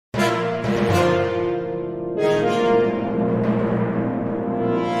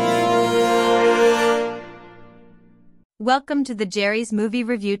Welcome to the Jerry's Movie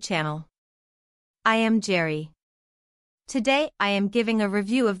Review channel. I am Jerry. Today I am giving a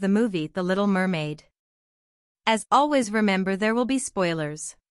review of the movie The Little Mermaid. As always, remember there will be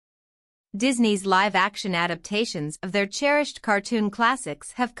spoilers. Disney's live-action adaptations of their cherished cartoon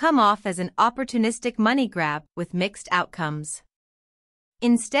classics have come off as an opportunistic money grab with mixed outcomes.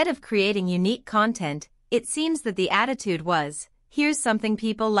 Instead of creating unique content, it seems that the attitude was, here's something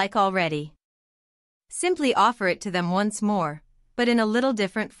people like already. Simply offer it to them once more, but in a little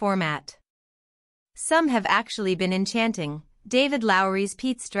different format. Some have actually been enchanting, David Lowery's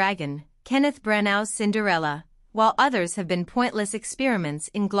Pete's Dragon, Kenneth Branagh's Cinderella, while others have been pointless experiments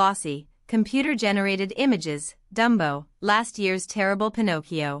in glossy, computer-generated images, Dumbo, last year's terrible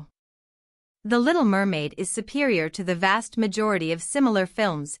Pinocchio. The Little Mermaid is superior to the vast majority of similar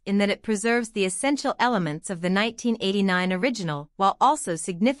films in that it preserves the essential elements of the 1989 original while also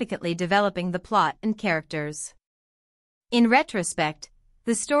significantly developing the plot and characters. In retrospect,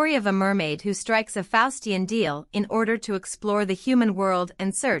 the story of a mermaid who strikes a Faustian deal in order to explore the human world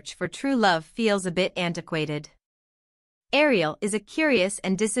and search for true love feels a bit antiquated. Ariel is a curious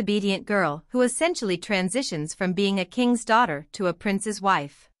and disobedient girl who essentially transitions from being a king's daughter to a prince's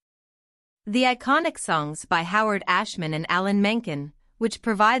wife. The iconic songs by Howard Ashman and Alan Menken, which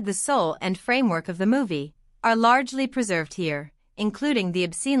provide the soul and framework of the movie, are largely preserved here, including the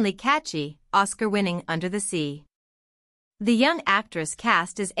obscenely catchy, Oscar-winning Under the Sea. The young actress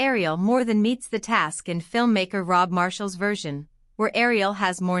cast as Ariel more than meets the task in filmmaker Rob Marshall's version, where Ariel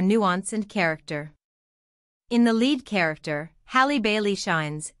has more nuance and character. In the lead character, Halle Bailey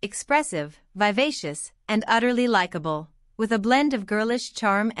shines, expressive, vivacious, and utterly likable, with a blend of girlish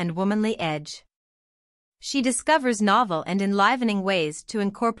charm and womanly edge. She discovers novel and enlivening ways to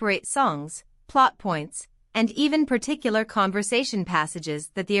incorporate songs, plot points, and even particular conversation passages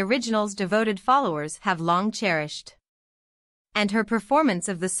that the original's devoted followers have long cherished. And her performance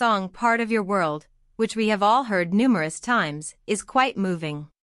of the song Part of Your World, which we have all heard numerous times, is quite moving.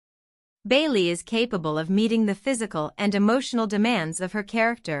 Bailey is capable of meeting the physical and emotional demands of her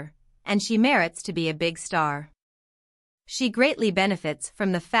character, and she merits to be a big star. She greatly benefits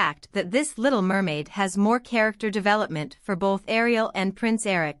from the fact that this Little Mermaid has more character development for both Ariel and Prince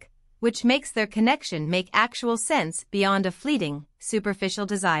Eric, which makes their connection make actual sense beyond a fleeting, superficial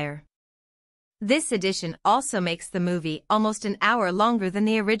desire. This addition also makes the movie almost an hour longer than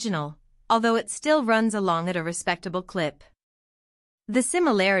the original, although it still runs along at a respectable clip. The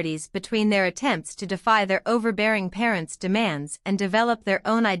similarities between their attempts to defy their overbearing parents' demands and develop their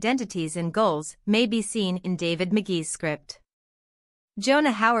own identities and goals may be seen in David Magee's script.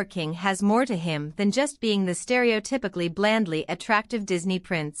 Jonah Hauerking has more to him than just being the stereotypically blandly attractive Disney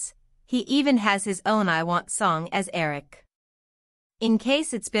prince. He even has his own I Want song as Eric. In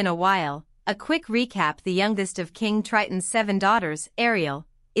case it's been a while, a quick recap: the youngest of King Triton's 7 daughters, Ariel,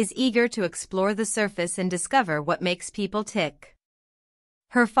 is eager to explore the surface and discover what makes people tick.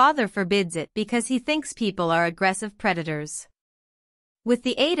 Her father forbids it because he thinks people are aggressive predators. With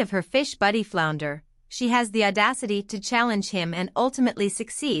the aid of her fish buddy Flounder, she has the audacity to challenge him and ultimately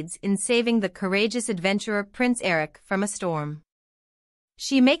succeeds in saving the courageous adventurer Prince Eric from a storm.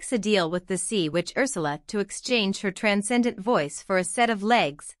 She makes a deal with the sea witch Ursula to exchange her transcendent voice for a set of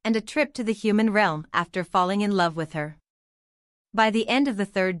legs and a trip to the human realm after falling in love with her. By the end of the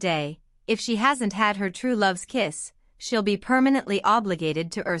 3rd day, if she hasn't had her true love's kiss, she'll be permanently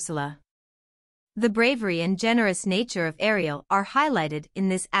obligated to Ursula. The bravery and generous nature of Ariel are highlighted in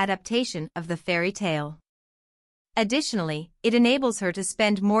this adaptation of the fairy tale. Additionally, it enables her to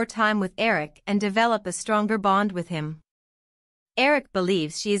spend more time with Eric and develop a stronger bond with him. Eric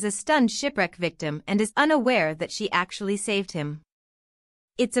believes she is a stunned shipwreck victim and is unaware that she actually saved him.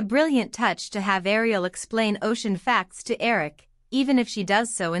 It's a brilliant touch to have Ariel explain ocean facts to Eric, even if she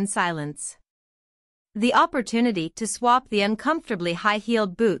does so in silence. The opportunity to swap the uncomfortably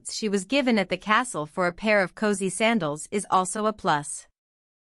high-heeled boots she was given at the castle for a pair of cozy sandals is also a plus.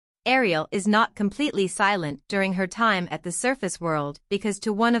 Ariel is not completely silent during her time at the surface world because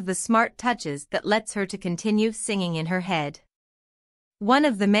to one of the smart touches that lets her to continue singing in her head. One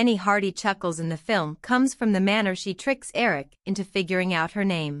of the many hearty chuckles in the film comes from the manner she tricks Eric into figuring out her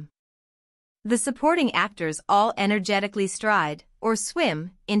name. The supporting actors all energetically stride, or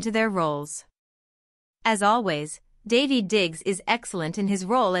swim, into their roles. As always, Davy Diggs is excellent in his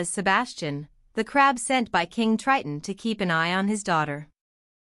role as Sebastian, the crab sent by King Triton to keep an eye on his daughter.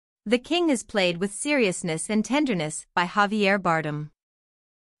 The king is played with seriousness and tenderness by Javier Bardem.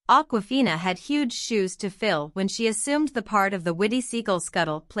 Awkwafina had huge shoes to fill when she assumed the part of the witty seagull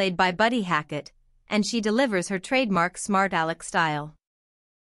Scuttle played by Buddy Hackett, and she delivers her trademark smart Aleck style.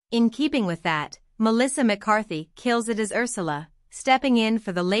 In keeping with that, Melissa McCarthy kills it as Ursula, stepping in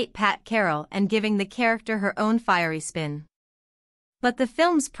for the late Pat Carroll and giving the character her own fiery spin. But the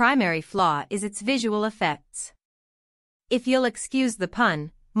film's primary flaw is its visual effects. If you'll excuse the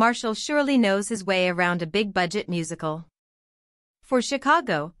pun, Marshall surely knows his way around a big-budget musical. For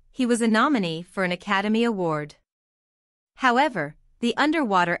Chicago, he was a nominee for an Academy Award. However, the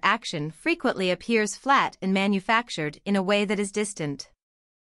underwater action frequently appears flat and manufactured in a way that is distant.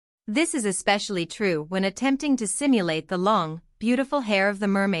 This is especially true when attempting to simulate the long, beautiful hair of the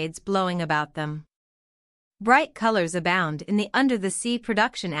mermaids blowing about them. Bright colors abound in the Under the Sea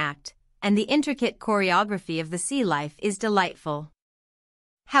production act, and the intricate choreography of the sea life is delightful.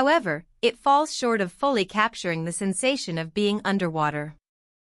 However, it falls short of fully capturing the sensation of being underwater.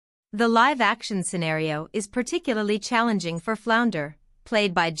 The live-action scenario is particularly challenging for Flounder,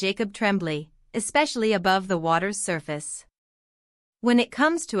 played by Jacob Tremblay, especially above the water's surface. When it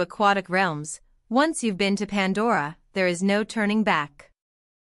comes to aquatic realms, once you've been to Pandora, there is no turning back.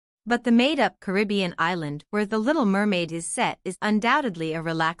 But the made-up Caribbean island where The Little Mermaid is set is undoubtedly a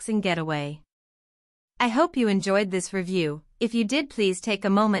relaxing getaway. I hope you enjoyed this review. If you did, please take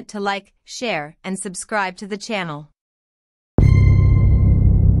a moment to like, share, and subscribe to the channel.